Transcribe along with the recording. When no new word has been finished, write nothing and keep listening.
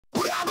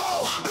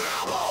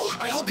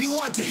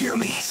want to hear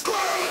me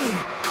scream,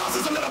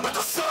 causes a little bit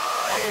of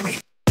sigh.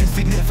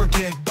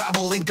 Insignificant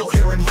babble,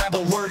 incoherent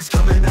rabble, words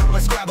coming out my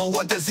scrabble.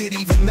 What does it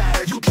even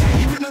matter? You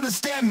can't even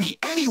understand me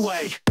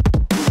anyway.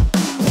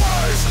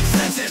 Words,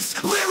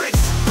 sentence,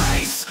 lyrics,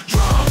 bass,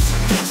 drums,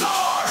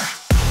 guitar.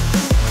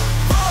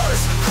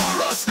 Vurs,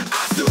 Koruss,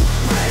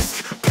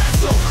 Aztuh-risk,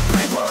 pencil,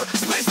 paper,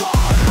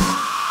 spacebar.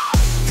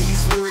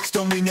 These lyrics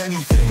don't mean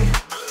anything.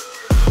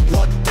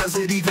 What does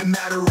it even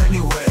matter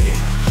anyway?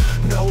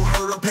 No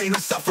hurt or pain or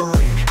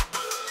suffering.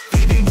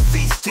 Feeding,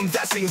 feasting,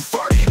 fasting,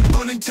 farting.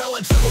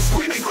 Unintelligible,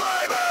 screaming,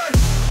 screaming,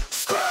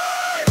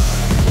 scream,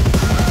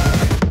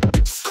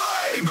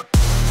 scream.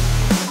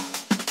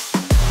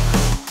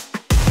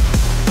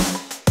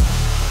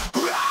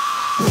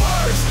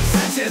 Words,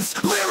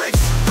 sentence,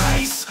 lyrics,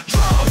 bass,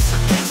 drums,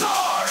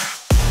 guitar.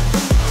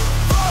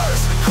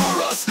 Vurs,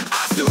 Koruss,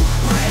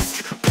 Aztuh-risk,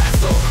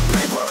 pencil,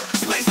 paper,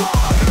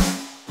 spacebar.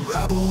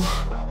 Rabble.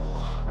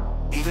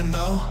 Even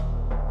though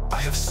I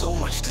have so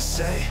much to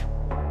say,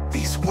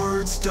 these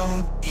words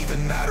don't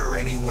even matter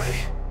anyway.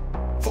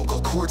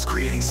 Vocal cords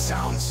creating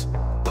sounds,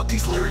 but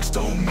these lyrics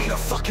don't mean a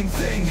fucking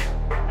thing.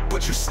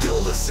 But you're still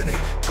listening.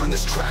 Turn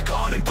this track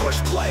on and push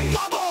play.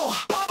 Bubble,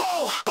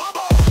 bubble,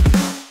 bubble.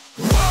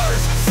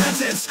 Words,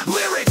 sentence,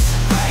 lyrics,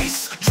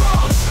 bass,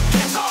 drums,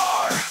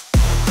 guitar.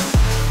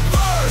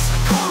 Vurs,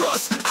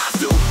 Koruss,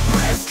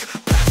 Aztuh-risk,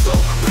 pencil,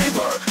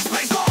 paper,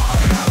 spacebar.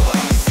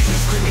 Singing,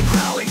 screaming,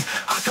 growling,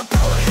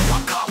 acapella,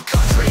 hip-hop, cop,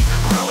 country.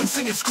 Growling,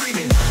 singing,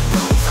 screaming.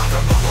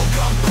 Soccer, bubble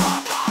gum,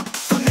 pop, pop.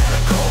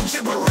 Phonetical,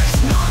 gibberish,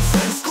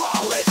 nonsense,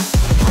 growlix,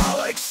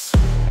 growlix,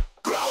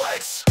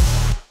 growlix.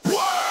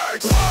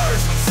 Words,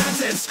 words,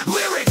 sentence,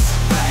 lyrics,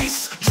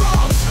 bass,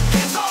 drums,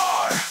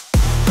 guitar.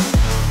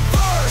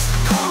 Vurs,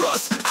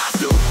 Koruss,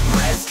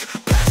 Aztuh-risk,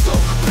 pencil,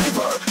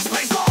 paper,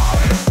 spacebar.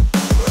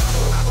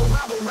 Rabble,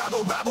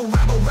 rabble, rabble,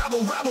 rabble,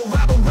 rabble, rabble,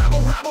 rabble,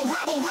 rabble, rabble,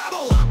 rabble,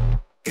 rabble.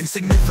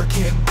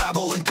 Insignificant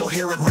babble,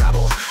 incoherent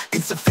rabble.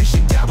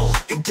 Insufficient dabble,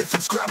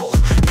 indifferent scrabble.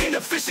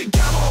 Inefficient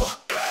gabble,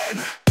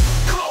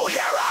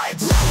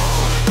 incoherent rabble.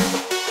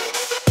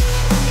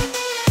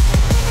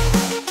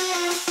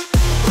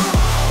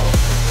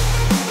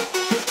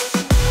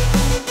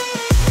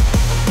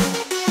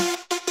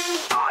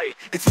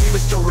 It's me,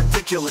 Mr.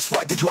 Ridiculous.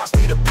 Why did you ask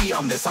me to be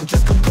on this? I'm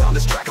just gonna put on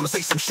this track. I'ma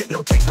say some shit,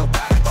 no takes, no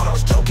back. I thought I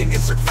was joking,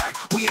 insert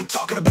fact. We ain't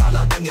talking about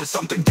nothing, it's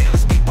something. Damn,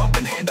 let's be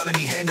bumping. Hand on a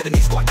knee, hand in a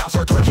knee, squat down,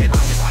 start twerking.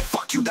 I'm just like,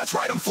 fuck you, that's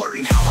right, I'm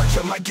flirting. How much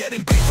am I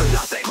getting paid for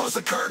nothing? Close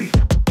the curtain.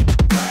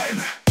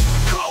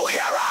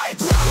 Incoherent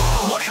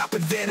rabble. What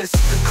happened then is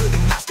I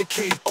couldn't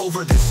masticate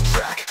over this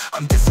track.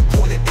 I'm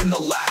disappointed in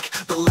the lack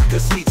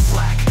of sneak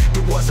slack.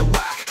 It was a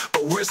whack,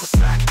 but where's the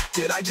smack?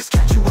 Did I just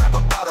catch you rap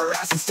about her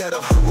ass instead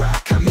of her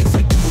rack? I mean,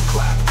 I do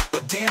clap,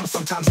 but damn,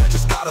 sometimes I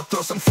just gotta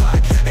throw some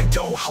flack and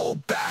don't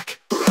hold back.